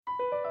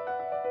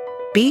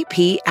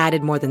BP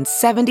added more than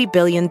 $70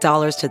 billion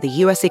to the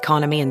U.S.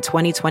 economy in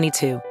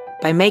 2022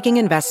 by making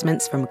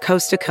investments from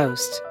coast to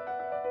coast.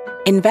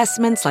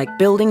 Investments like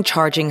building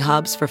charging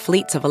hubs for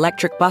fleets of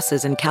electric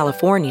buses in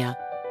California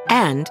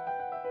and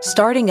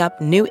starting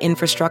up new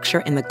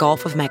infrastructure in the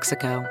Gulf of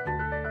Mexico.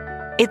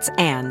 It's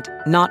and,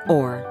 not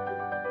or.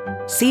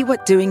 See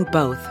what doing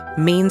both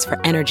means for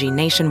energy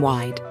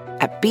nationwide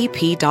at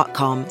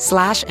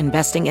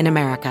bp.com/investing in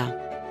America.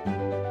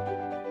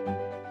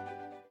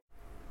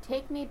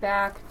 Take me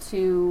back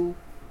to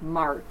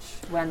March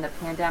when the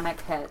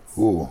pandemic hits.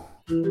 Ooh.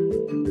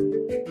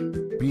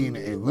 Being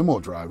a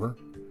limo driver,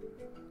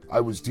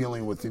 I was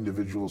dealing with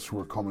individuals who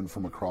were coming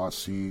from across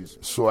seas.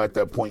 So at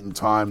that point in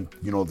time,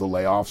 the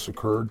layoffs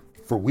occurred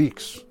for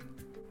weeks.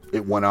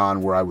 It went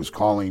on where I was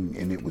calling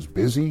and it was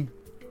busy,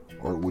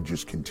 or it would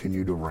just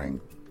continue to ring.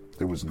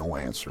 There was no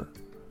answer,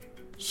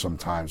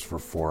 sometimes for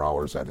 4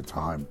 hours at a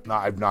time.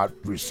 I've not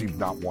received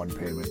not one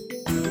payment.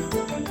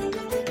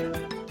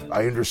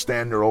 I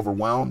understand they're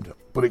overwhelmed,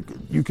 but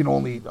you can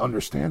only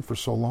understand for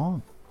so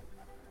long.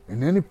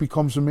 And then it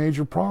becomes a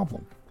major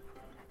problem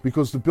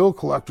because the bill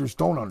collectors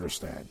don't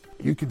understand.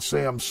 You can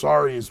say, I'm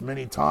sorry as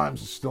many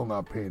times, it's still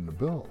not paying the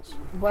bills.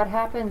 What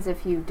happens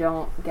if you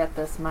don't get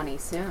this money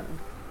soon?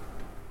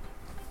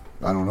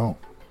 I don't know.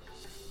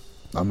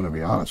 I'm going to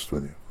be honest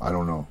with you. I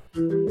don't know.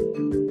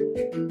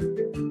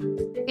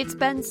 It's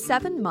been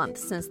 7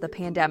 months since the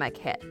pandemic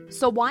hit.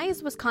 So why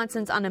is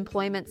Wisconsin's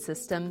unemployment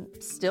system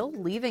still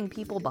leaving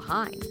people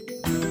behind?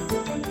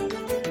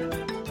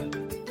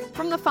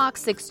 From the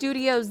Fox 6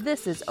 studios,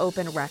 this is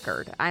Open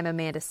Record. I'm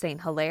Amanda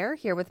St. Hilaire,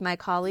 here with my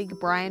colleague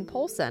Brian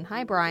Polson.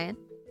 Hi, Brian.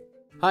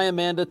 Hi,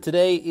 Amanda.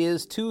 Today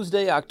is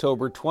Tuesday,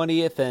 October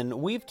 20th, and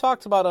we've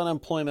talked about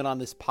unemployment on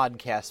this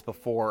podcast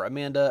before.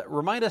 Amanda,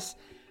 remind us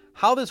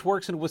how this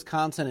works in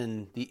Wisconsin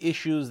and the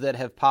issues that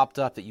have popped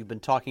up that you've been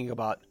talking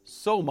about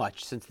so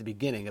much since the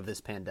beginning of this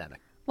pandemic.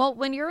 Well,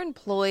 when you're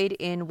employed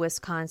in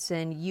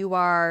Wisconsin, you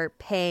are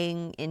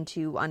paying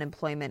into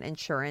unemployment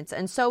insurance,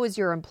 and so is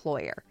your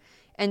employer.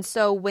 And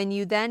so when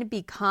you then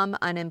become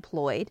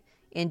unemployed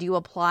and you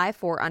apply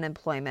for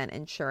unemployment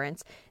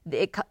insurance,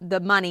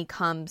 the money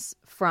comes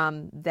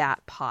from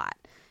that pot.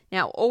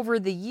 Now, over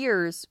the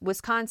years,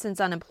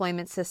 Wisconsin's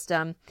unemployment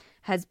system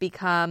has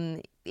become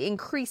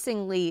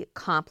increasingly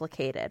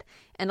complicated.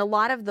 And a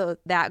lot of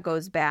that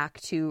goes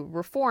back to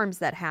reforms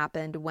that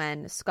happened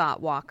when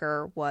Scott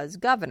Walker was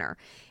governor.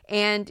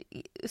 And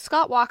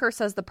Scott Walker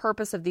says the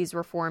purpose of these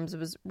reforms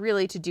was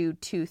really to do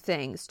two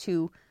things: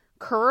 to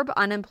curb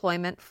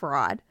unemployment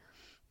fraud,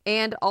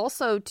 and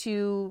also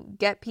to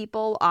get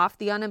people off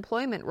the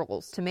unemployment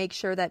rolls, to make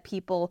sure that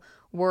people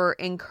were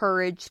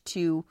encouraged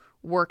to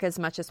work as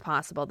much as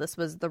possible. This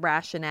was the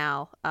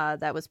rationale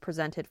that was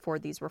presented for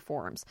these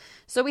reforms.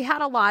 So we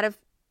had a lot of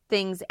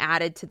things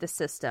added to the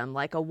system,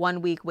 like a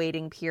 1-week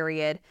waiting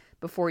period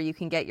before you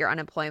can get your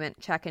unemployment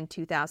check in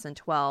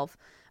 2012.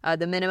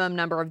 The minimum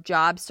number of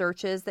job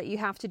searches that you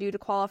have to do to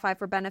qualify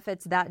for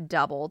benefits, that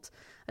doubled.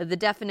 The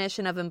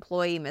definition of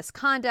employee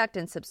misconduct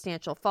and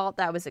substantial fault,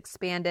 that was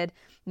expanded,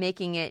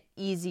 making it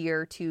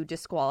easier to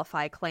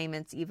disqualify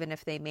claimants even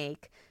if they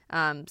make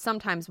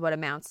sometimes what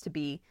amounts to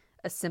be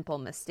a simple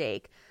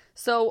mistake.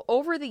 So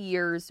over the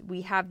years,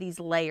 we have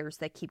these layers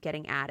that keep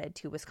getting added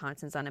to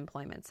Wisconsin's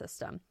unemployment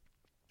system.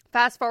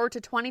 Fast forward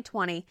to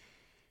 2020,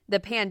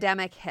 the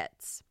pandemic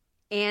hits,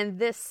 and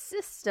this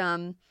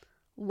system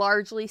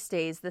largely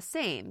stays the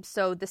same.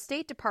 So the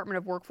State Department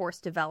of Workforce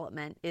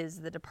Development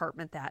is the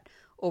department that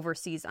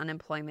oversees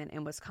unemployment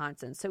in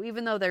Wisconsin. So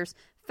even though there's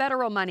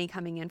federal money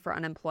coming in for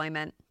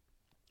unemployment,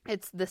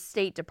 it's the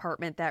State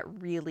Department that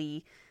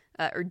really,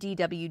 or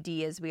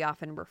DWD as we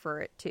often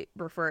refer it to,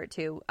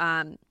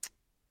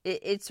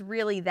 it's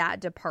really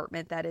that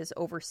department that is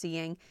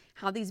overseeing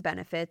how these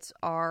benefits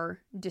are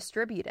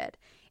distributed.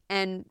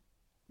 And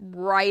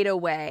right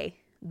away,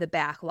 the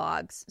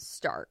backlogs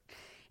start.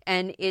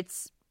 And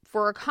it's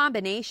for a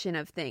combination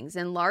of things,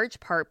 in large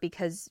part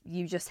because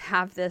you just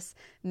have this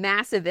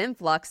massive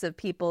influx of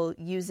people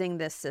using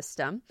this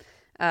system.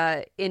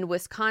 In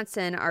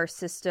Wisconsin, our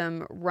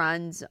system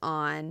runs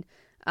on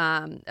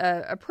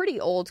a pretty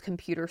old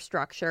computer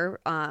structure,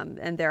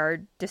 and there are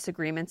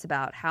disagreements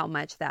about how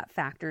much that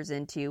factors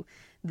into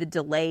the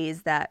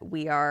delays that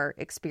we are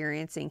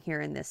experiencing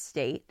here in this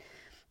state.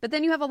 But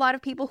then you have a lot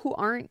of people who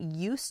aren't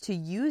used to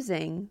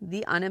using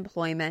the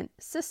unemployment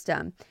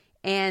system,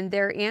 and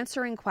they're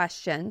answering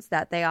questions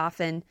that they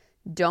often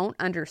don't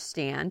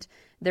understand.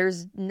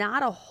 There's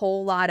not a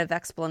whole lot of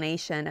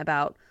explanation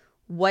about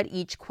what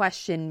each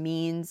question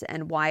means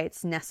and why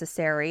it's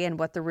necessary and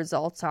what the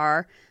results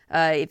are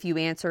if you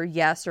answer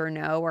yes or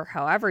no or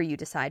however you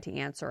decide to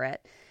answer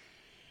it.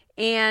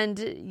 And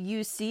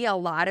you see a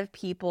lot of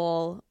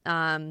people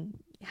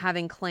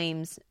having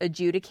claims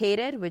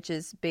adjudicated, which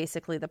is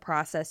basically the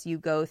process you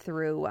go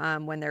through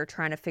when they're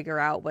trying to figure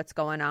out what's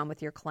going on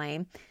with your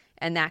claim.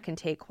 And that can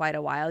take quite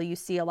a while. You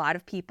see a lot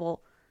of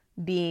people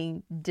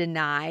being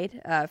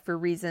denied for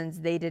reasons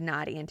they did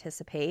not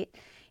anticipate.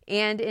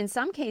 And in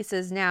some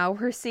cases now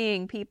we're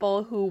seeing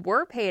people who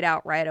were paid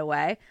out right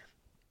away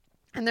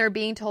And they're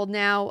being told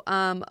now,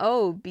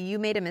 you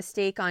made a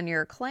mistake on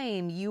your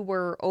claim, you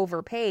were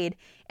overpaid,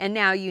 and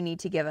now you need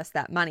to give us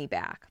that money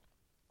back.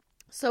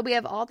 So we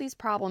have all these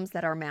problems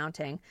that are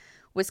mounting.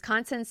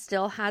 Wisconsin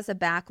still has a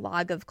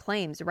backlog of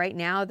claims. Right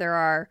now, there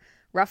are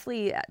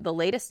roughly, the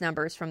latest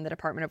numbers from the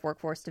Department of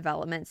Workforce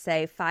Development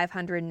say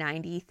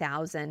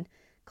 590,000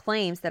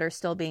 claims that are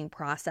still being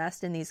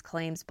processed, and these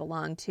claims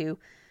belong to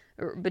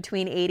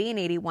between 80 and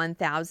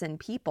 81,000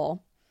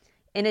 people,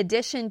 in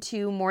addition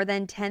to more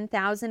than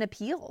 10,000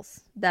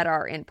 appeals that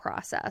are in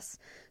process.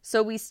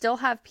 So we still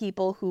have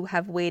people who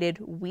have waited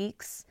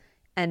weeks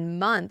and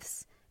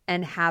months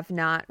and have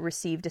not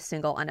received a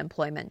single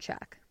unemployment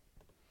check.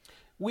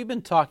 We've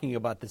been talking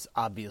about this,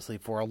 obviously,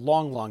 for a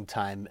long, long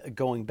time,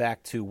 going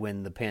back to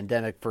when the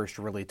pandemic first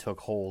really took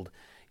hold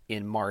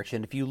in March.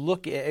 And if you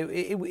look,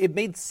 it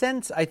made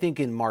sense, I think,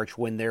 in March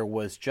when there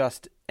was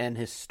just an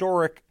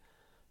historic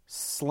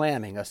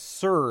slamming, a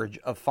surge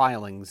of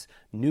filings,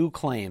 new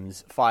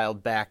claims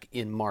filed back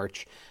in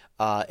March.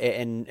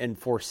 And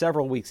for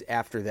several weeks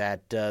after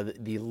that,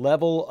 the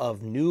level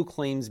of new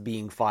claims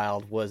being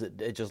filed was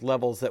at just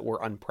levels that were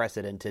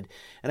unprecedented.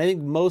 And I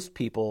think most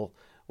people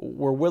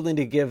were willing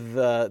to give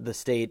the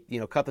state,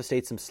 cut the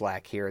state some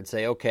slack here and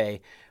say,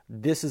 okay,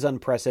 this is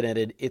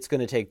unprecedented. It's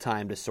going to take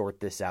time to sort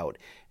this out.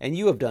 And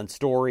you have done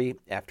story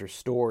after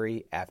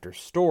story after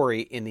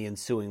story in the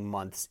ensuing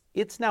months.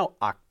 It's now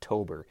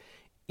October.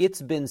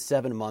 It's been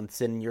 7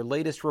 months. And in your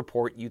latest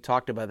report, you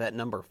talked about that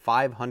number,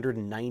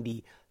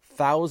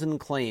 590,000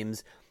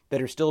 claims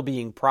that are still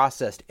being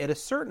processed. At a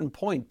certain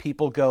point,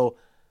 people go,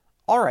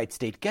 all right,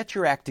 state, get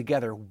your act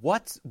together.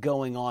 What's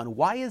going on?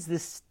 Why is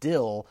this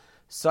still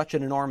such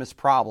an enormous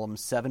problem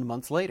 7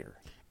 months later?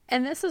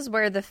 And this is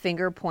where the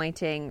finger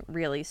pointing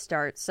really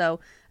starts.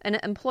 So an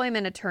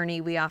employment attorney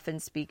we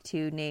often speak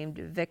to named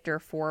Victor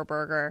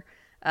Forberger,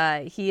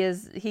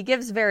 he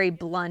gives very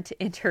blunt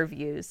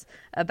interviews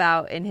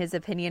about, in his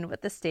opinion,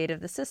 what the state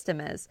of the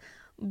system is.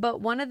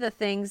 But one of the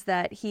things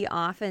that he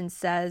often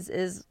says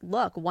is,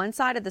 look, one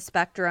side of the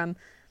spectrum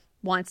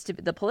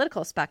the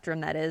political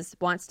spectrum, that is,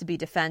 wants to be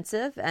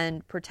defensive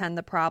and pretend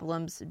the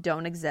problems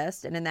don't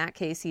exist. And in that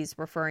case, he's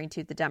referring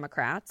to the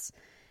Democrats.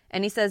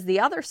 And he says the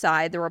other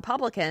side, the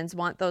Republicans,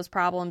 want those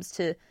problems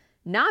to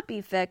not be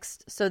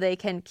fixed so they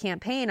can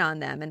campaign on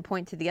them and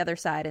point to the other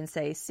side and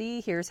say, see,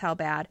 here's how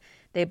bad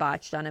they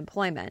botched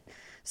unemployment.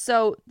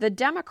 So the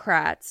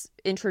Democrats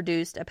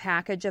introduced a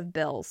package of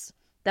bills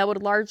that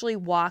would largely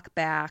walk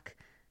back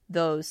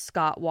those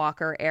Scott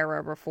Walker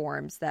era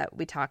reforms that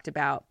we talked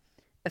about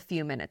a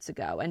few minutes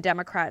ago. And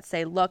Democrats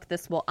say, look,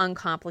 this will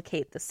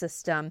uncomplicate the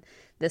system.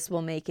 This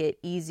will make it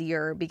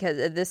easier,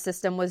 because this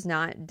system was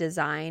not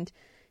designed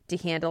to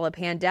handle a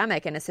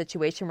pandemic in a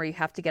situation where you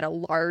have to get a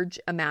large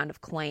amount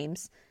of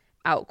claims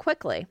out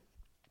quickly.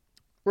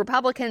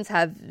 Republicans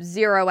have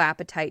zero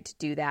appetite to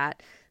do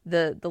that.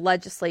 The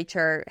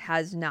legislature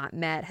has not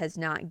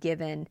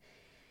given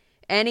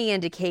any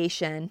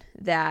indication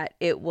that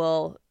it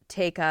will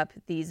take up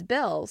these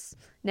bills.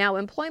 Now,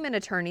 employment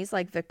attorneys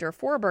like Victor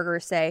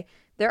Forberger say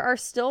there are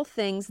still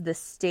things the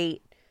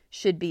state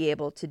should be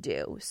able to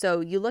do.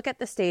 So you look at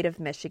the state of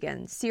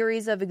Michigan,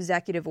 series of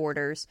executive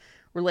orders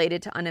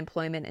related to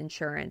unemployment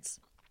insurance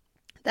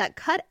that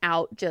cut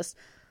out just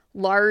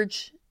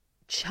large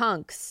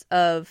chunks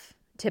of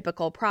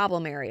typical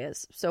problem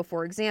areas. So,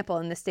 for example,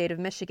 in the state of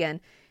Michigan,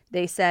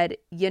 they said,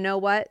 you know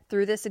what,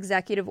 through this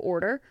executive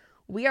order,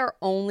 we are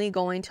only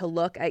going to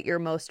look at your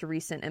most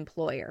recent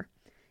employer.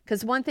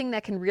 Because one thing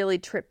that can really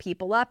trip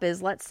people up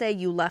is, let's say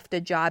you left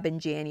a job in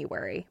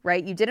January,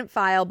 right? You didn't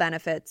file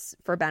benefits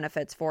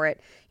for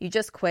it. You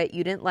just quit.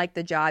 You didn't like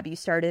the job. You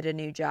started a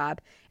new job,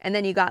 and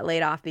then you got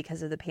laid off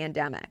because of the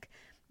pandemic.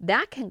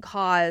 That can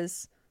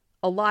cause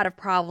a lot of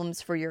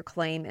problems for your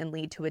claim and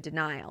lead to a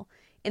denial.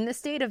 In the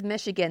state of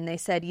Michigan, they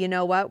said, you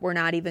know what? We're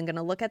not even going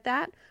to look at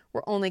that.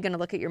 We're only going to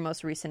look at your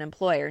most recent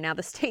employer. Now,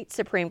 the state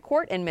Supreme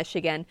Court in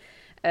Michigan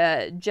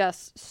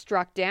just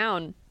struck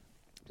down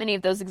many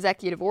of those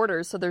executive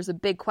orders. So there's a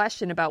big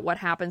question about what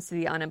happens to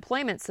the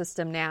unemployment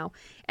system now.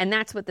 And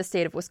that's what the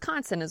state of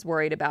Wisconsin is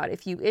worried about.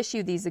 If you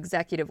issue these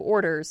executive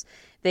orders,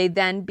 they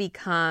then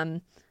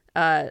become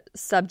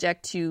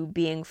subject to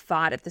being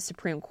fought at the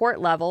Supreme Court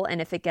level.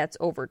 And if it gets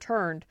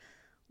overturned,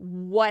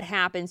 what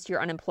happens to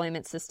your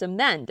unemployment system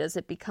then? Does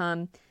it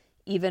become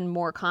even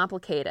more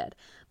complicated?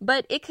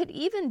 But it could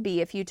even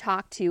be, if you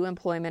talk to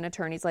employment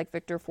attorneys like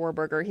Victor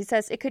Forberger, he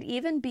says it could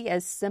even be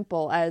as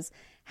simple as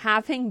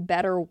having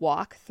better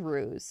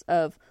walkthroughs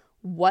of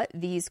what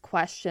these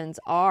questions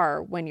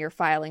are when you're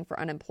filing for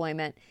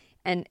unemployment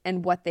and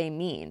what they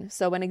mean.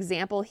 So an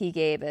example he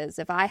gave is,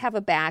 if I have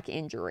a back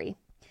injury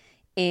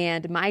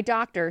and my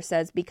doctor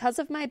says, because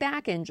of my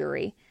back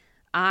injury,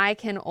 I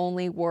can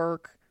only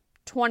work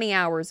 20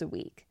 hours a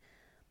week.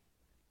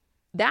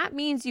 That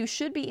means you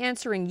should be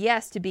answering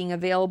yes to being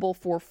available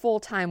for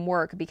full-time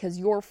work, because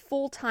your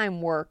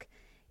full-time work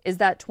is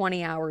that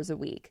 20 hours a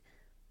week.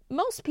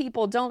 most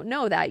people don't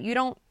know that.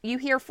 You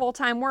hear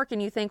full-time work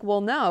and you think,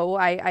 well, no,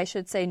 I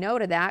should say no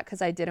to that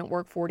because I didn't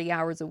work 40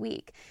 hours a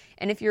week.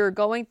 And if you're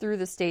going through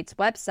the state's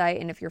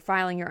website and if you're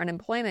filing your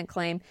unemployment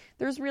claim,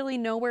 there's really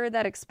nowhere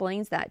that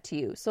explains that to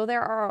you. So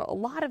there are a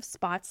lot of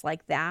spots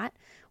like that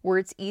where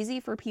it's easy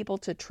for people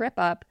to trip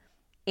up,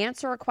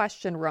 answer a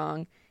question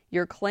wrong.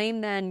 Your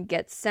claim then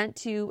gets sent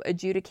to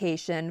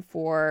adjudication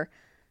for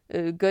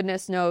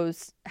goodness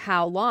knows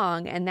how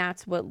long, and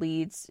that's what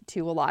leads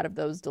to a lot of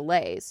those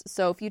delays.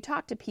 So if you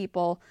talk to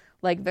people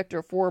like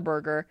Victor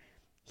Forberger,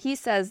 he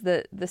says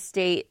that the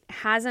state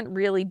hasn't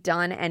really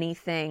done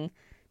anything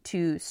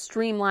to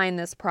streamline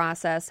this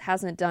process,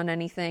 hasn't done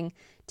anything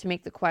to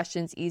make the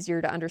questions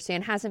easier to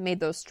understand, hasn't made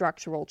those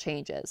structural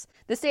changes.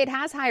 The state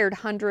has hired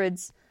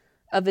hundreds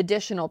of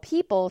additional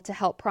people to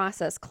help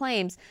process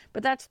claims,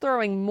 but that's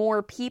throwing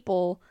more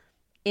people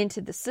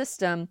into the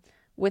system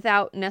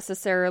without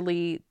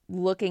necessarily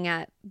looking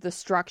at the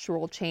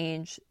structural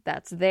change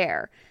that's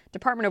there.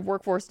 Department of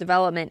Workforce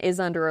Development is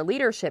under a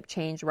leadership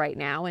change right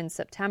now. In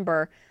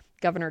September,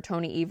 Governor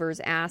Tony Evers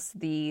asked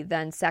the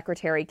then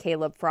Secretary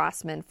Caleb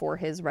Frostman for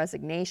his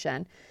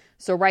resignation.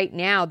 So right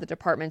now, the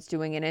department's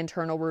doing an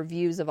internal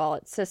reviews of all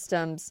its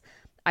systems.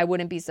 I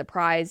wouldn't be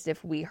surprised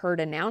if we heard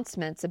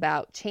announcements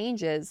about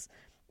changes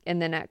in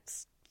the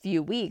next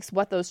few weeks.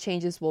 What those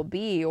changes will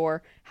be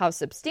or how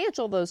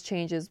substantial those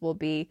changes will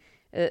be,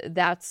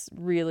 that's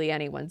really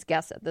anyone's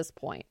guess at this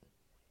point.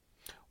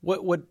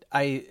 What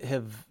I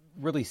have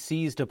really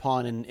seized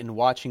upon in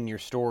watching your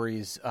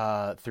stories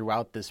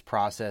throughout this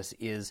process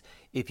is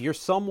if you're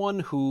someone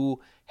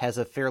who has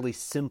a fairly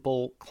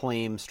simple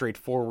claim,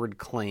 straightforward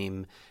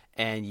claim,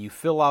 and you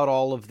fill out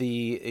all of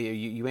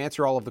you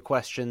answer all of the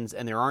questions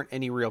and there aren't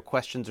any real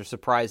questions or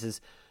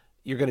surprises,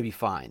 you're going to be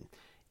fine.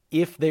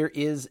 If there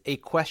is a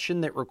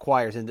question that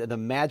requires, and the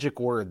magic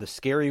word, the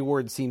scary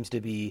word seems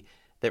to be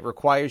that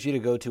requires you to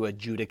go to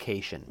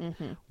adjudication.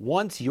 Mm-hmm.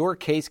 Once your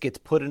case gets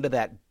put into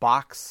that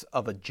box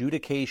of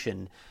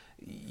adjudication,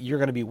 you're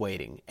going to be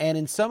waiting. And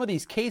in some of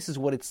these cases,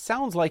 what it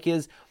sounds like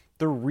is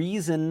the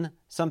reason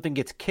something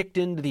gets kicked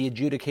into the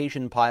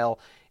adjudication pile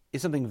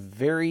is something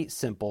very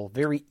simple,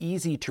 very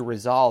easy to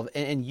resolve.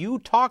 And you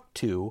talked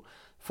to,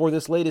 for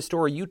this latest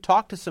story, you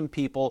talked to some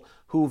people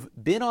who've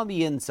been on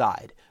the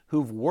inside,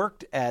 who've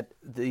worked at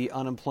the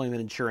Unemployment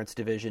Insurance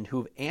Division,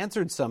 who've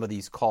answered some of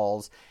these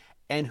calls,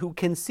 and who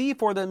can see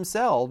for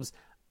themselves,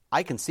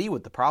 I can see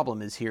what the problem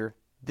is here.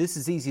 This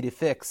is easy to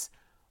fix,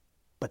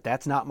 but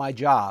that's not my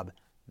job.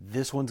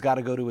 This one's got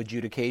to go to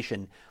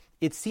adjudication.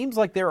 It seems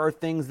like there are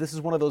things, this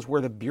is one of those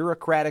where the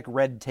bureaucratic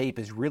red tape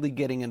is really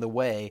getting in the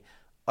way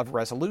of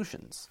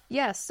resolutions.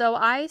 Yes, so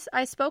I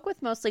spoke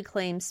with mostly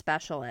claims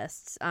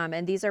specialists,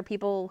 and these are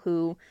people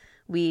who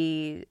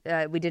we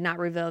did not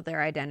reveal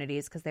their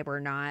identities because they were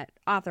not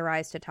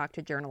authorized to talk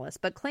to journalists.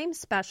 But claims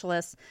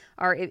specialists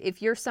are,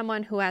 if you're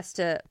someone who has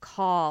to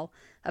call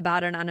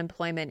about an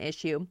unemployment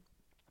issue,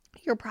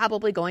 you're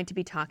probably going to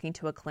be talking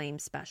to a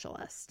claims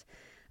specialist.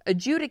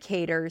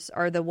 Adjudicators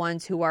are the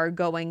ones who are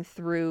going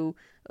through,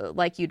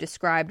 like you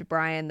described,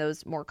 Brian,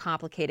 those more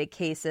complicated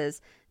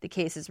cases, the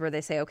cases where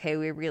they say, okay,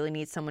 we really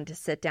need someone to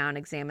sit down,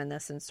 examine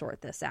this, and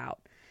sort this out.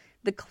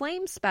 The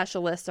claims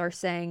specialists are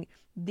saying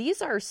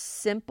these are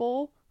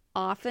simple,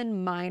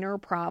 often minor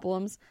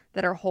problems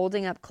that are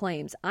holding up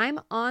claims. I'm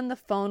on the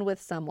phone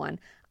with someone.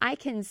 I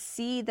can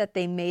see that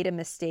they made a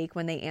mistake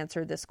when they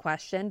answered this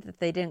question, that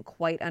they didn't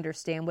quite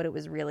understand what it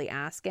was really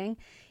asking.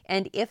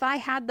 And if I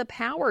had the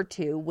power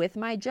to, with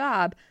my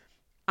job,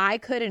 I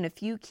could, in a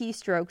few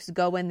keystrokes,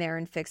 go in there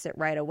and fix it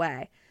right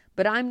away.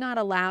 But I'm not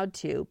allowed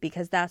to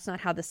because that's not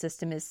how the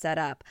system is set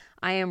up.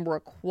 I am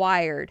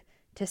required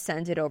to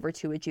send it over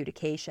to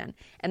adjudication.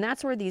 And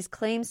that's where these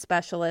claims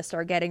specialists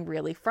are getting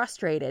really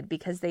frustrated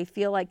because they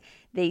feel like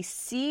they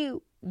see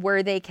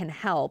where they can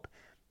help,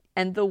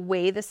 and the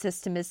way the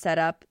system is set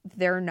up,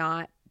 they're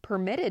not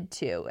permitted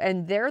to.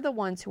 And they're the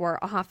ones who are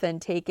often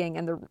taking,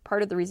 and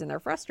part of the reason they're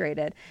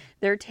frustrated,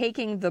 they're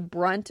taking the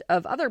brunt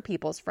of other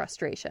people's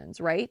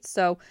frustrations, right?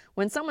 So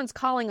when someone's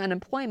calling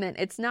unemployment,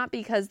 it's not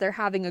because they're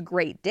having a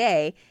great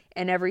day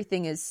and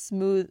everything is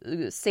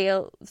smoothly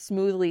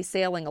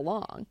sailing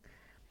along.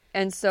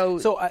 And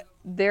so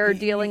they're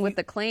dealing with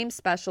the claims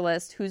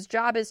specialist whose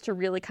job is to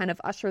really kind of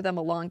usher them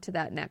along to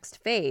that next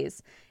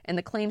phase. And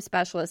the claims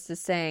specialist is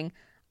saying,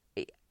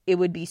 it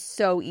would be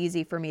so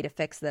easy for me to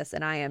fix this,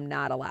 and I am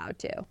not allowed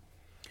to.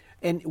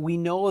 And we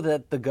know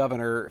that the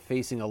governor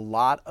facing a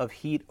lot of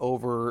heat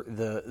over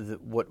the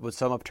what was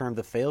some have termed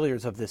the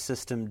failures of the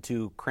system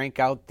to crank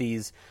out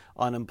these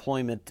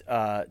unemployment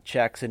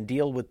checks and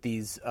deal with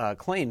these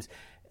claims.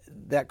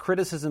 That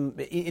criticism,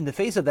 in the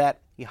face of that,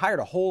 he hired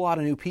a whole lot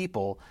of new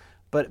people.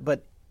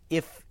 But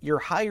if you're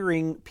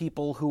hiring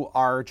people who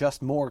are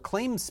just more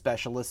claims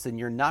specialists and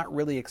you're not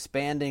really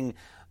expanding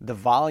the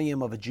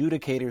volume of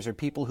adjudicators or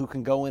people who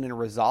can go in and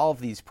resolve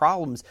these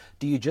problems,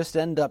 do you just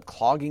end up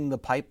clogging the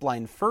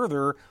pipeline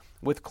further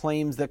with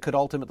claims that could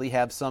ultimately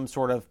have some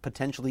sort of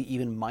potentially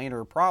even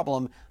minor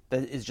problem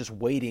that is just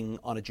waiting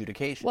on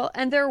adjudication. Well,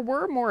 and there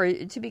were more,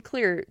 to be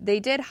clear, they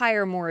did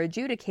hire more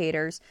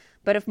adjudicators,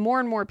 but if more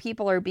and more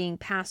people are being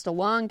passed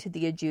along to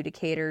the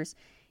adjudicators,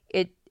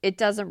 it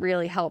doesn't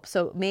really help.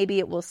 So maybe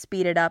it will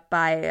speed it up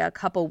by a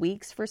couple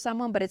weeks for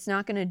someone, but it's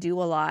not going to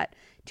do a lot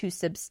to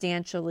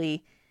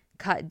substantially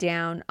cut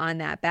down on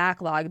that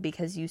backlog,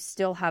 because you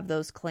still have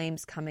those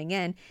claims coming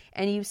in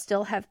and you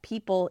still have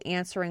people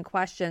answering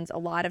questions a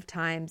lot of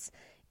times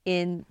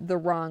in the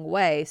wrong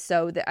way.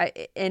 So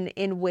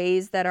in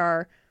ways that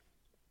are,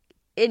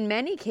 in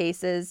many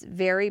cases,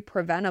 very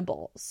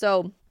preventable.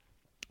 So,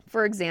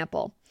 for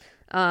example,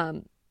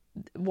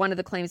 one of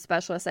the claims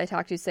specialists I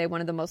talked to say one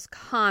of the most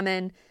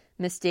common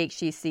mistakes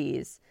she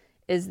sees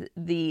is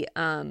the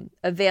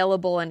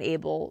available and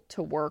able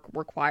to work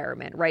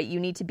requirement, right? You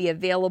need to be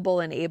available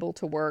and able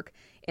to work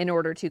in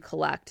order to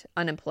collect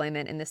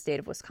unemployment in the state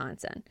of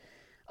Wisconsin.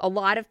 A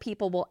lot of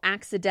people will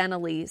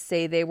accidentally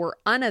say they were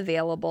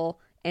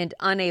unavailable and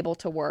unable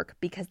to work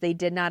because they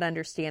did not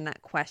understand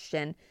that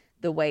question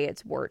the way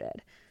it's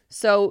worded.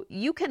 So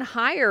you can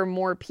hire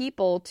more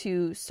people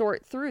to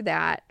sort through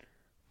that,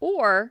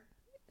 or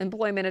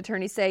employment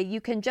attorneys say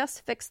you can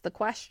just fix the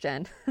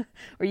question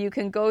or you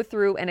can go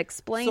through and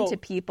explain to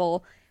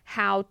people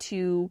how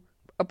to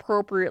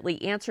appropriately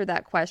answer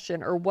that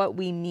question or what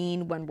we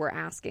mean when we're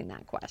asking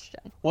that question.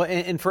 Well,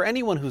 and for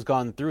anyone who's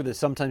gone through this,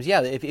 sometimes,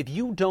 if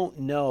you don't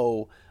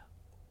know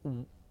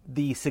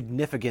the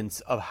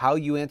significance of how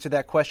you answer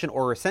that question,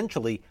 or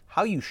essentially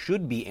how you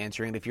should be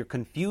answering it, if you're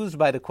confused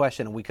by the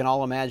question, and we can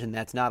all imagine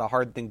that's not a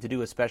hard thing to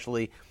do,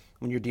 especially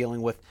when you're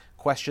dealing with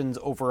questions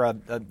over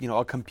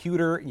a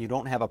computer, you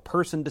don't have a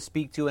person to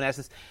speak to and ask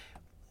this.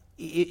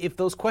 If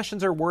those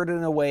questions are worded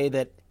in a way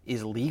that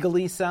is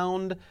legally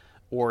sound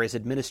or is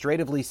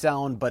administratively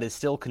sound but is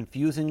still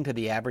confusing to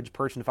the average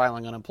person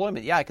filing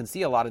unemployment, I can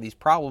see a lot of these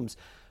problems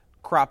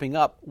cropping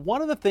up.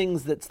 One of the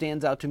things that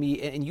stands out to me,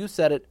 and you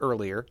said it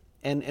earlier,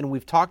 and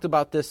we've talked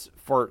about this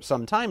for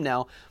some time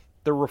now,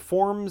 the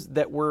reforms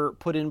that were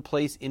put in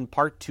place in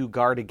part to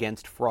guard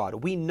against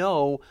fraud. We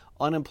know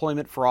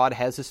unemployment fraud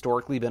has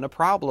historically been a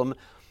problem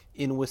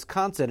in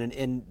Wisconsin,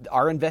 and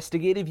our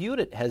investigative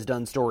unit has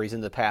done stories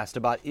in the past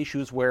about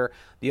issues where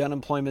the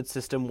unemployment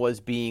system was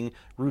being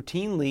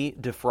routinely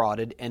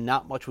defrauded and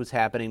not much was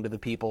happening to the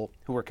people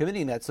who were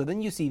committing that. So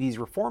then you see these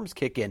reforms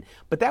kick in.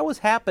 But that was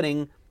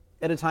happening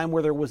at a time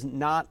where there was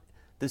not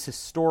this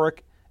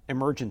historic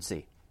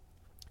emergency.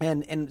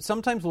 And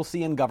sometimes we'll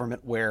see in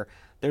government where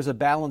there's a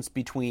balance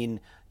between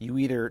you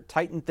either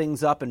tighten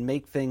things up and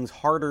make things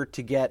harder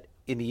to get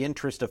in the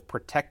interest of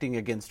protecting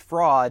against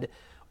fraud,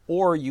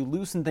 or you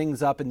loosen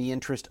things up in the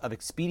interest of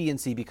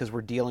expediency because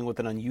we're dealing with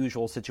an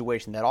unusual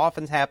situation. That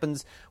often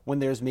happens when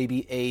there's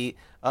maybe a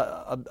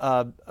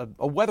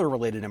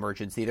weather-related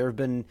emergency. There have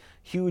been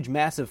huge,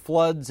 massive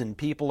floods and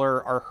people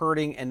are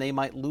hurting, and they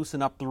might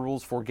loosen up the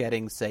rules for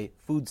getting, say,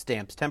 food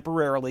stamps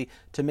temporarily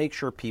to make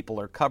sure people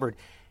are covered.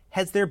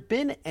 Has there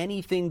been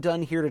anything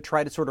done here to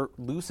try to sort of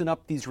loosen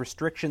up these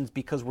restrictions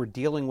because we're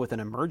dealing with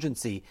an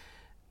emergency?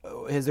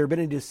 Has there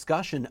been a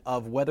discussion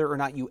of whether or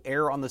not you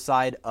err on the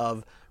side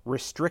of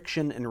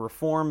restriction and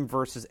reform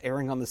versus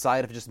erring on the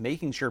side of just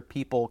making sure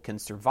people can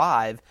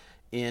survive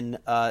in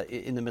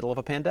the middle of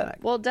a pandemic?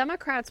 Well,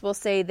 Democrats will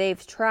say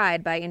they've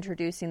tried by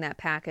introducing that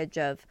package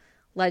of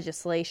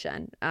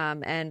legislation,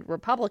 and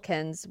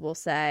Republicans will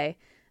say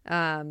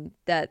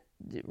that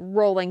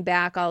rolling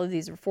back all of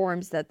these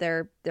reforms that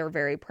they're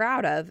very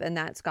proud of, and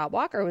that Scott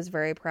Walker was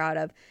very proud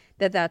of,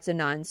 that's a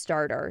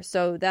non-starter.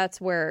 So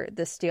that's where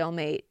the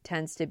stalemate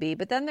tends to be.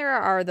 But then there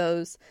are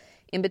those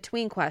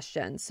in-between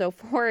questions. So,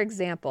 for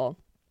example,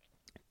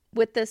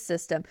 with this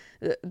system,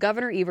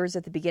 Governor Evers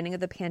at the beginning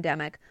of the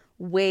pandemic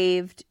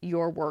waived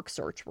your work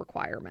search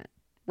requirement,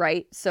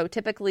 right? So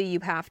typically you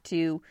have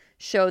to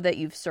show that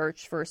you've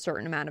searched for a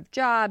certain amount of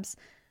jobs.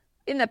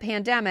 In the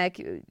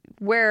pandemic,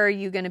 where are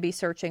you going to be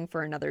searching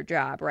for another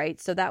job, right?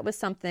 So that was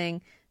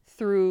something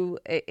through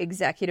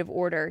executive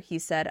order. He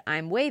said,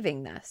 I'm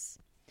waiving this.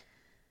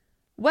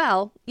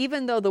 Well,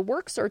 even though the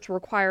work search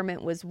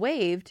requirement was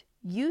waived,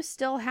 you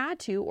still had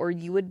to, or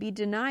you would be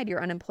denied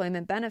your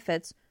unemployment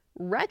benefits,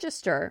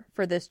 register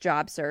for this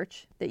job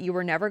search that you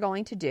were never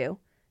going to do,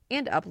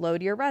 and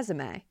upload your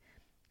resume.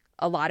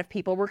 A lot of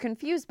people were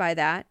confused by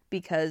that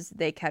because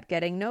they kept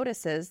getting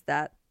notices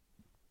that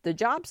the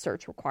job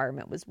search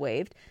requirement was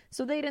waived,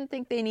 so they didn't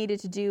think they needed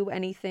to do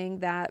anything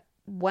that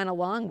went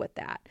along with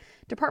that.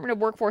 Department of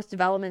Workforce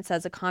Development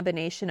says a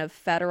combination of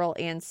federal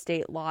and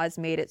state laws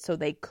made it so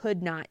they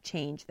could not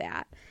change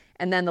that.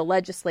 And then the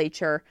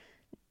legislature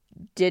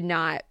did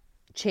not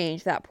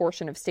change that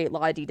portion of state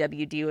law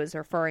DWD was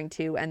referring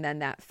to, and then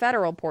that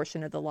federal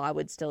portion of the law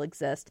would still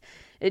exist.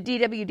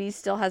 DWD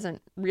still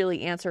hasn't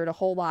really answered a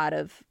whole lot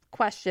of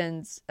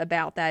questions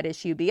about that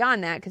issue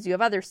beyond that, because you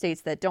have other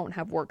states that don't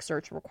have work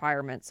search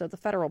requirements. So the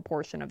federal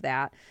portion of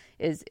that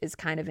is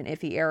kind of an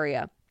iffy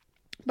area.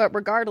 But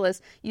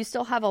regardless, you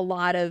still have a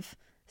lot of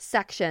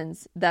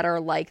sections that are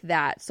like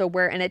that. So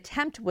where an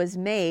attempt was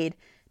made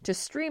to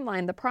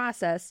streamline the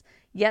process,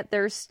 yet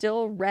there's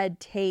still red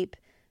tape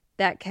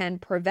that can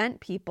prevent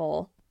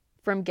people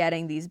from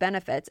getting these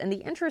benefits. And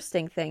the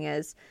interesting thing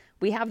is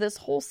we have this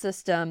whole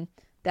system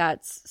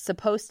that's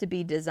supposed to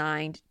be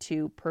designed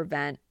to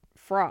prevent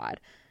fraud.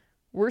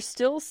 We're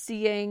still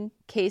seeing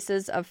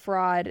cases of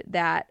fraud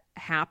that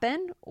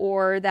happen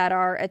or that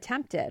are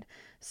attempted.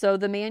 So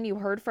the man you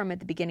heard from at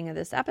the beginning of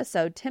this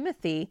episode,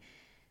 Timothy,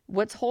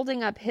 what's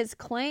holding up his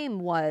claim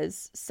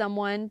was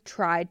someone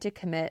tried to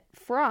commit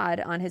fraud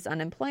on his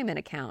unemployment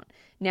account.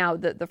 Now,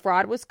 the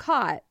fraud was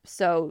caught,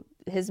 so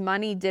his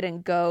money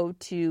didn't go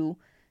to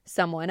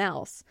someone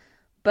else.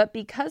 But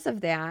because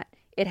of that,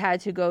 it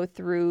had to go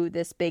through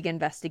this big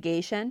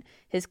investigation.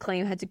 His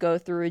claim had to go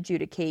through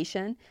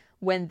adjudication.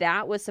 When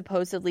that was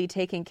supposedly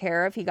taken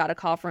care of, he got a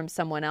call from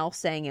someone else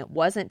saying it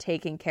wasn't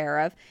taken care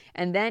of.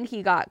 And then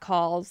he got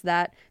calls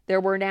that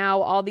there were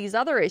now all these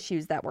other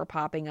issues that were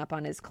popping up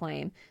on his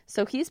claim.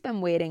 So he's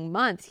been waiting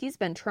months. He's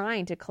been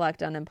trying to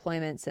collect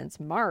unemployment since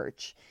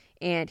March,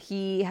 and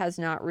he has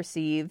not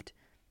received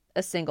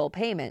a single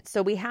payment.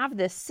 So we have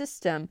this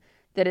system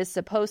that is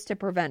supposed to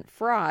prevent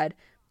fraud,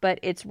 but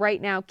it's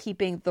right now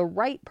keeping the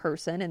right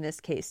person, in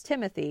this case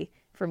Timothy,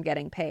 from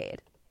getting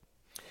paid.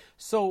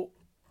 So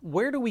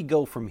where do we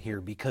go from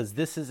here? Because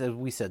this is, as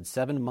we said,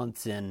 7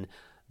 months in.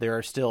 There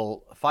are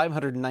still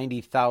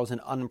 590,000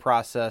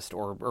 unprocessed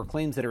or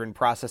claims that are in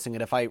processing.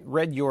 And if I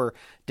read your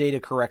data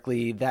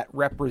correctly, that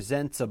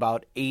represents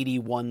about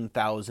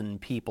 81,000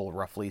 people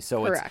roughly.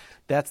 So correct.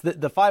 That's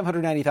the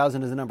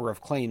 590,000 is the number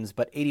of claims,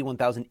 but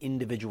 81,000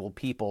 individual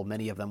people,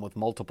 many of them with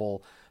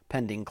multiple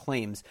pending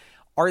claims.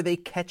 Are they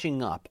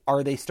catching up?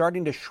 Are they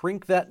starting to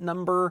shrink that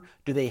number?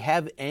 Do they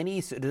have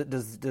any,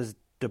 does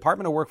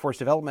Department of Workforce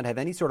Development have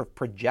any sort of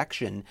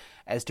projection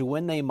as to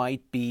when they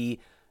might be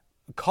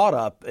caught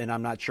up? And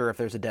I'm not sure if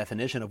there's a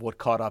definition of what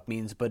caught up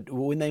means, but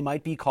when they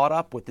might be caught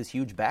up with this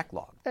huge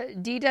backlog.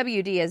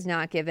 DWD has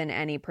not given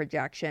any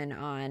projection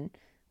on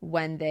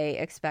when they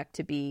expect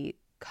to be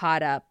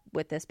caught up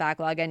with this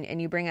backlog. And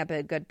you bring up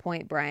a good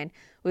point, Brian.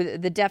 The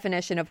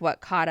definition of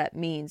what caught up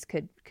means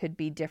could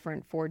be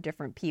different for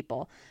different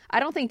people.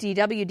 I don't think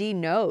DWD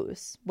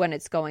knows when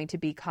it's going to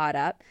be caught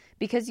up,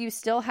 because you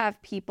still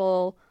have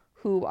people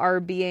who are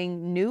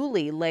being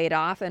newly laid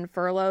off and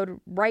furloughed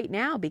right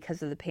now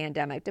because of the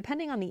pandemic.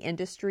 Depending on the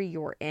industry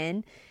you're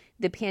in,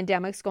 the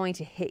pandemic's going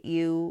to hit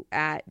you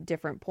at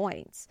different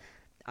points.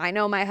 I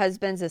know my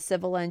husband's a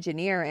civil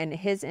engineer, and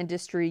his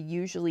industry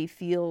usually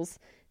feels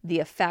the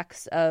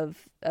effects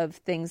of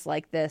things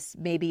like this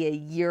maybe a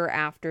year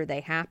after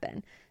they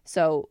happen.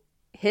 So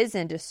his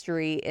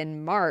industry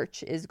in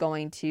March is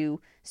going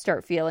to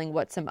start feeling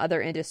what some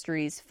other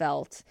industries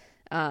felt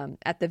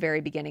at the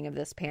very beginning of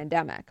this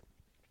pandemic.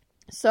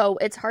 So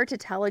it's hard to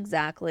tell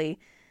exactly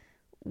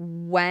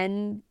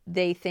when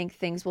they think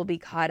things will be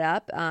caught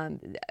up.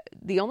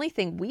 The only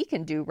thing we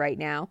can do right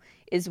now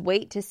is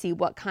wait to see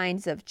what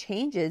kinds of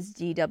changes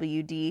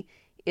DWD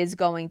is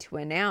going to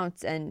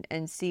announce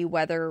and see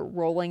whether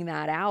rolling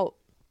that out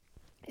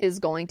is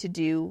going to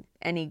do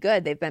any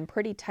good. They've been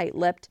pretty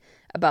tight-lipped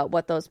about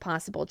what those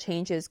possible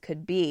changes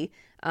could be.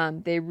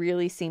 They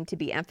really seem to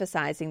be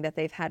emphasizing that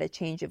they've had a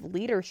change of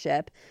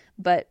leadership,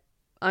 but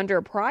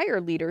under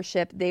prior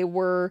leadership, they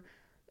were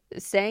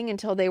saying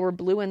until they were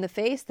blue in the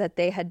face that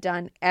they had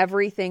done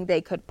everything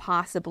they could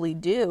possibly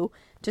do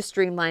to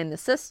streamline the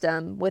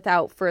system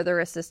without further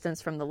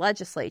assistance from the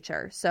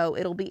legislature. So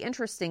it'll be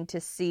interesting to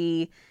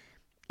see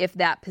if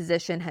that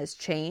position has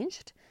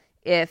changed,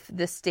 if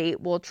the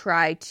state will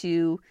try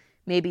to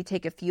maybe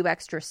take a few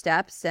extra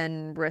steps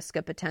and risk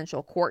a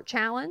potential court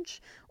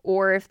challenge,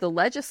 or if the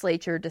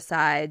legislature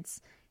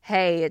decides,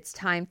 hey, it's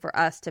time for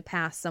us to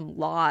pass some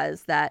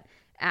laws that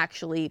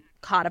actually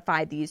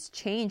codify these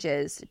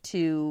changes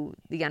to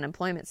the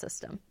unemployment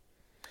system.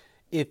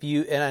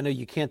 And I know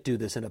you can't do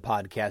this in a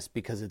podcast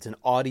because it's an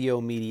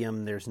audio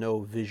medium, there's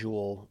no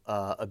visual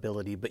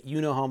ability, but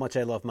you know how much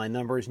I love my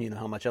numbers and you know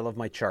how much I love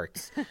my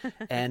charts.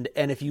 and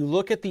if you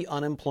look at the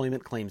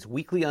unemployment claims,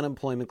 weekly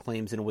unemployment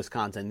claims in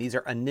Wisconsin, these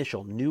are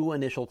new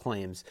initial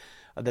claims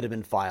that have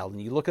been filed,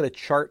 and you look at a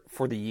chart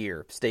for the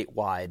year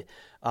statewide,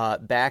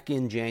 back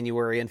in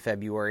January and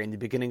February, in the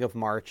beginning of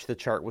March, the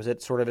chart was at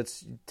sort of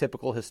its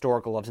typical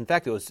historical levels. In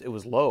fact, it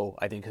was low,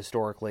 I think,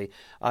 historically,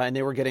 and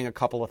they were getting a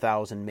couple of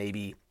thousand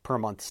maybe per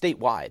month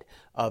statewide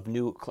of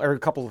or a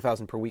couple of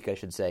thousand per week, I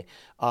should say.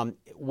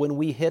 When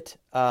we hit,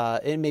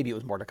 and maybe it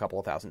was more than a couple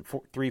of thousand,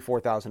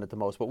 4,000 at the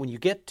most, but when you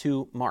get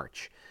to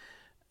March,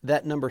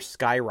 that number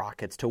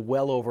skyrockets to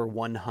well over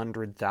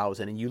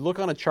 100,000. And you look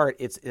on a chart,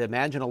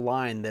 imagine a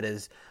line that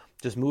is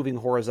just moving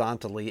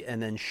horizontally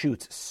and then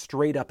shoots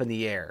straight up in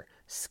the air,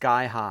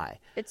 sky high.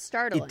 It's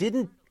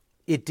startling.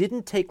 It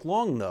didn't take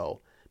long, though,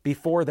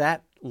 before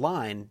that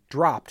line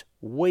dropped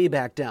way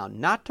back down.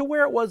 Not to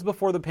where it was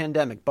before the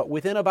pandemic, but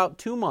within about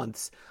 2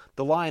 months,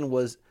 the line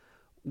was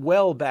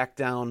well back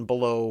down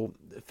below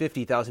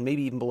 50,000,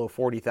 maybe even below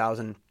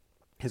 40,000.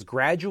 Has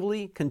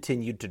gradually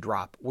continued to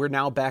drop. We're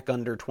now back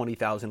under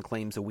 20,000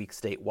 claims a week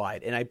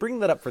statewide. And I bring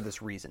that up for this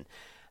reason.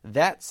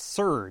 That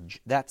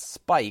surge, that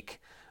spike,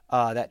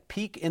 that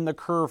peak in the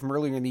curve from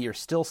earlier in the year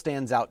still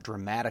stands out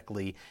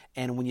dramatically.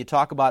 And when you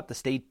talk about the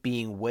state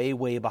being way,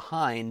 way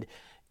behind,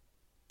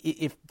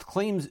 if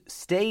claims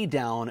stay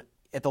down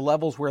at the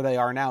levels where they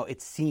are now,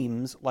 it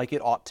seems like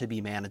it ought to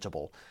be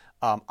manageable.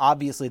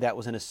 Obviously, that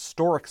was an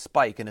historic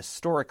spike, an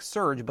historic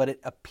surge, but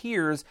it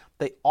appears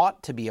they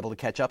ought to be able to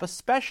catch up,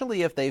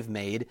 especially if they've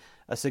made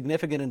a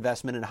significant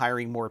investment in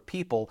hiring more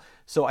people.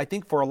 So I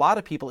think for a lot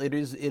of people, it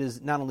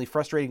is not only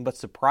frustrating but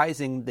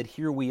surprising that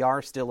here we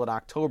are still in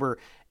October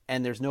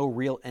and there's no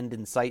real end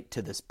in sight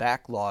to this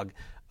backlog.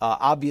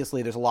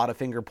 Obviously, there's a lot of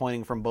finger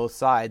pointing from both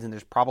sides, and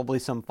there's probably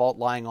some fault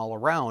lying all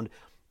around.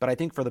 But I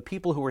think for the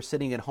people who are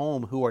sitting at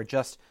home who are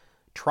just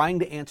trying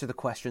to answer the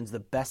questions the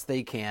best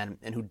they can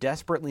and who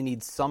desperately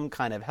need some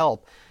kind of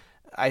help,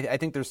 I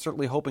think they're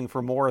certainly hoping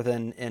for more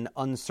than an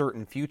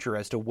uncertain future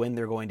as to when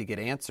they're going to get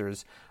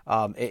answers.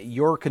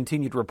 Your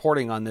continued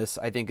reporting on this,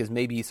 I think, is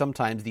maybe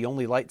sometimes the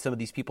only light some of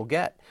these people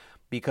get,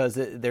 because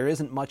there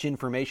isn't much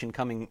information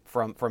coming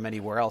from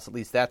anywhere else. At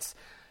least that's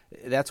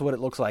what it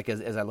looks like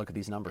as I look at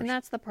these numbers. And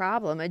that's the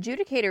problem.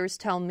 Adjudicators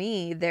tell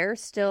me they're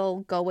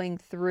still going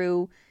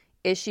through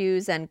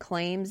issues and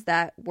claims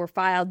that were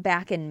filed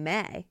back in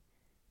May.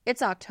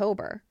 It's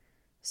October.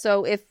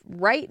 So if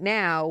right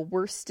now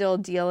we're still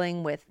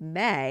dealing with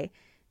May,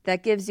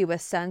 that gives you a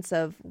sense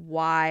of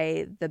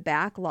why the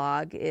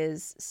backlog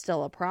is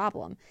still a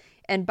problem.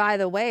 And by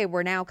the way,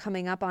 we're now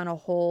coming up on a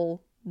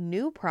whole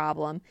new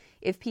problem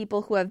if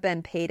people who have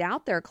been paid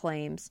out their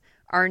claims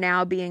are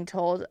now being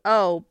told,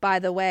 oh, by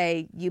the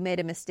way, you made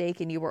a mistake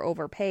and you were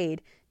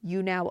overpaid.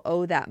 You now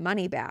owe that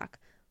money back.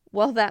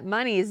 Well, that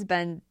money's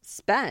been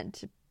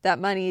spent. That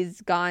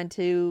money's gone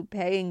to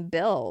paying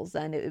bills,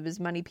 and it was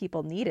money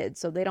people needed,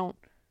 so they don't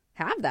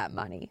have that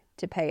money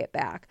to pay it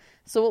back.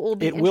 So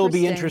it will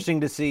be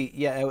interesting to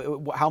see,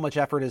 how much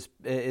effort is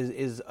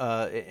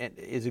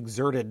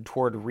exerted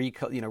toward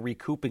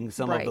recouping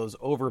some of those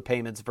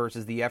overpayments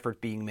versus the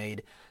effort being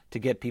made to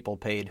get people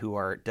paid who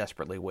are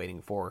desperately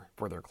waiting for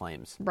their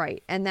claims.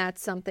 Right, and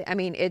that's something. I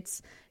mean,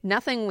 it's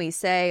nothing we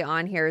say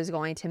on here is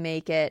going to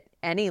make it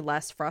any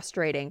less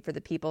frustrating for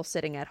the people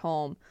sitting at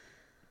home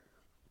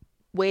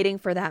waiting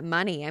for that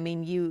money. I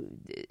mean,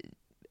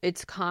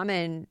 it's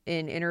common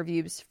in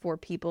interviews for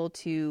people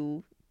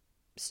to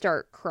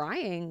start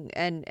crying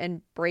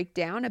and break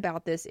down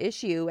about this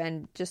issue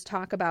and just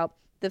talk about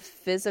the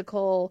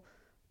physical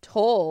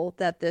toll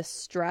that this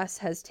stress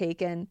has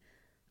taken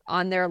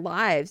on their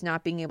lives,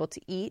 not being able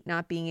to eat,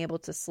 not being able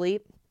to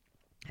sleep.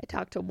 I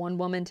talked to one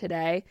woman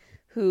today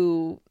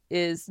who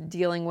is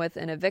dealing with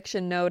an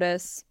eviction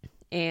notice,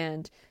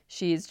 and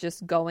she's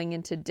just going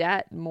into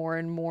debt more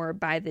and more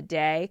by the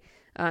day.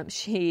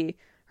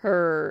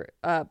 Her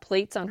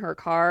plates on her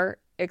car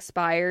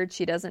expired.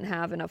 She doesn't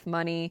have enough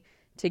money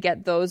to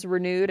get those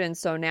renewed. And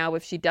so now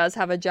if she does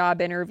have a job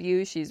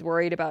interview, she's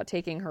worried about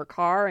taking her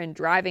car and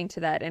driving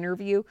to that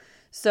interview.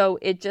 So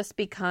it just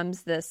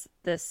becomes this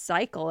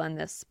cycle and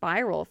this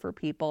spiral for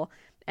people.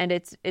 And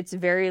it's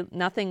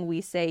nothing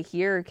we say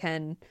here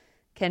can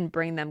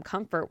bring them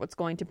comfort. What's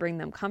going to bring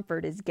them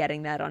comfort is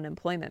getting that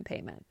unemployment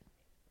payment.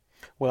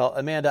 Well,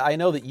 Amanda, I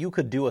know that you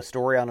could do a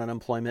story on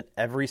unemployment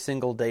every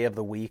single day of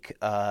the week,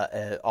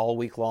 all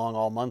week long,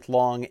 all month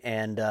long,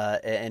 and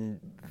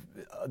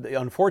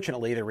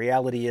unfortunately, the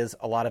reality is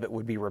a lot of it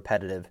would be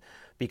repetitive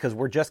because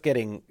we're just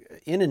getting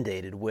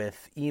inundated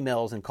with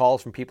emails and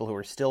calls from people who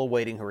are still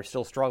waiting, who are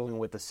still struggling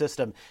with the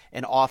system,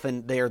 and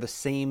often they are the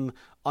same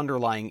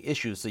underlying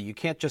issues. So you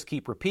can't just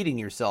keep repeating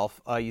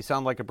yourself. You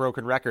sound like a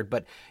broken record,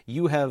 but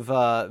you have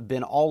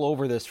been all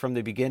over this from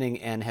the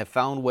beginning and have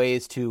found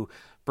ways to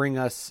bring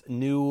us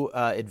new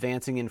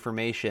advancing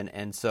information.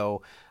 And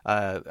so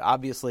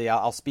obviously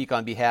I'll speak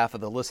on behalf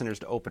of the listeners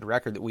to Open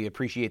Record that we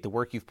appreciate the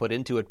work you've put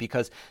into it,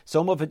 because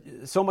so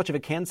much of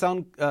it can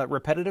sound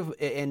repetitive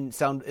and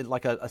sound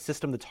like a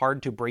system that's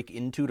hard to break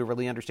into to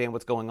really understand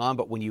what's going on.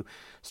 But when you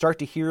start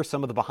to hear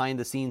some of the behind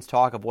the scenes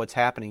talk of what's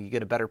happening, you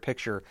get a better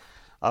picture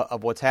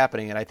of what's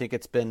happening. And I think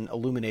it's been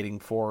illuminating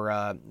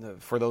for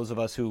those of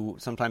us who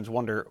sometimes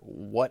wonder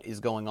what is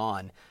going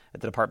on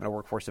at the Department of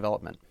Workforce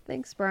Development.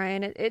 Thanks,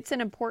 Brian. It's an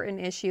important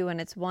issue,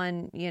 and it's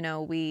one,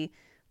 we,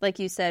 like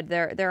you said,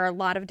 there are a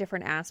lot of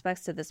different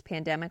aspects to this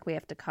pandemic we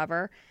have to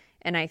cover.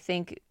 And I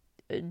think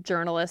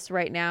journalists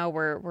right now,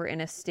 we're in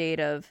a state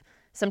of,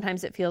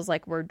 sometimes it feels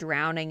like we're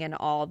drowning in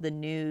all the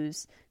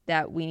news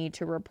that we need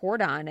to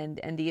report on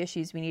and the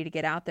issues we need to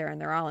get out there,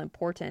 and they're all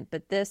important.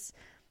 But this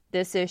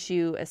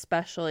issue,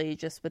 especially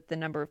just with the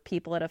number of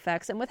people it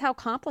affects and with how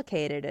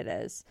complicated it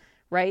is,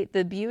 right?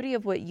 The beauty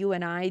of what you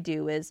and I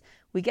do is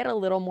we get a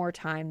little more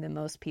time than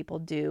most people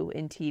do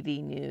in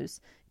TV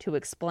news to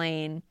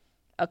explain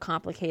a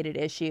complicated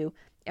issue.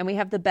 And we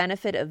have the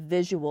benefit of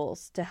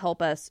visuals to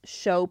help us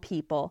show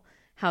people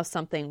how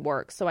something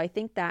works. So I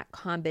think that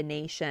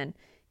combination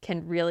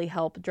can really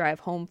help drive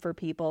home for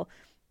people.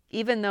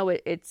 Even though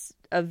it's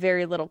a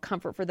very little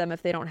comfort for them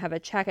if they don't have a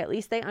check, at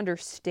least they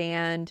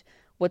understand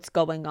what's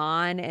going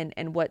on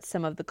and what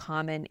some of the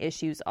common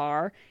issues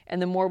are. And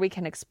the more we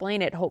can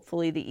explain it,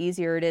 hopefully the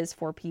easier it is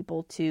for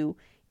people to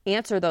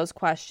answer those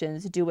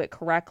questions, do it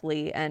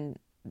correctly, and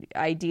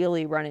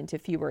ideally run into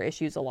fewer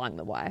issues along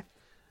the way.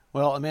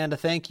 Well, Amanda,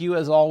 thank you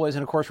as always.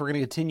 And of course, we're going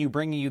to continue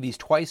bringing you these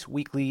twice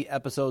weekly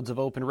episodes of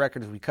Open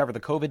Record as we cover the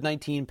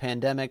COVID-19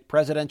 pandemic,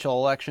 presidential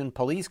election,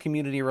 police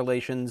community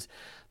relations,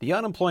 the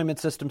unemployment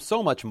system,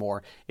 so much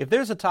more. If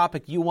there's a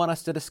topic you want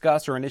us to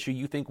discuss or an issue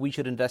you think we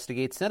should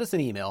investigate, send us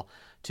an email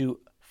to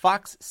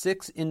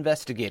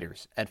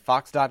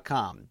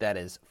fox6investigators@fox.com. That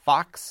is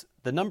Fox,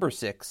 the number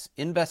 6,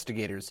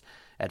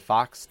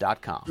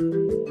 investigators@fox.com.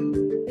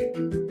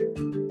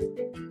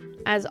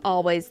 As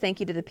always, thank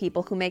you to the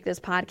people who make this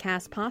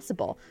podcast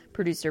possible.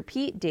 Producer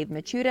Pete, Dave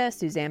Machuda,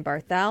 Suzanne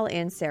Barthel,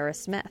 and Sarah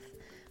Smith.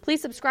 Please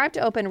subscribe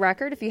to Open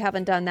Record if you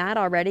haven't done that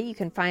already. You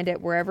can find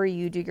it wherever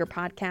you do your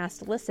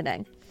podcast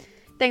listening.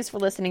 Thanks for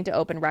listening to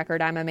Open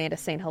Record. I'm Amanda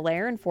St.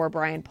 Hilaire, and for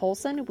Brian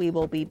Polson, we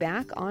will be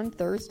back on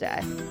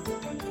Thursday.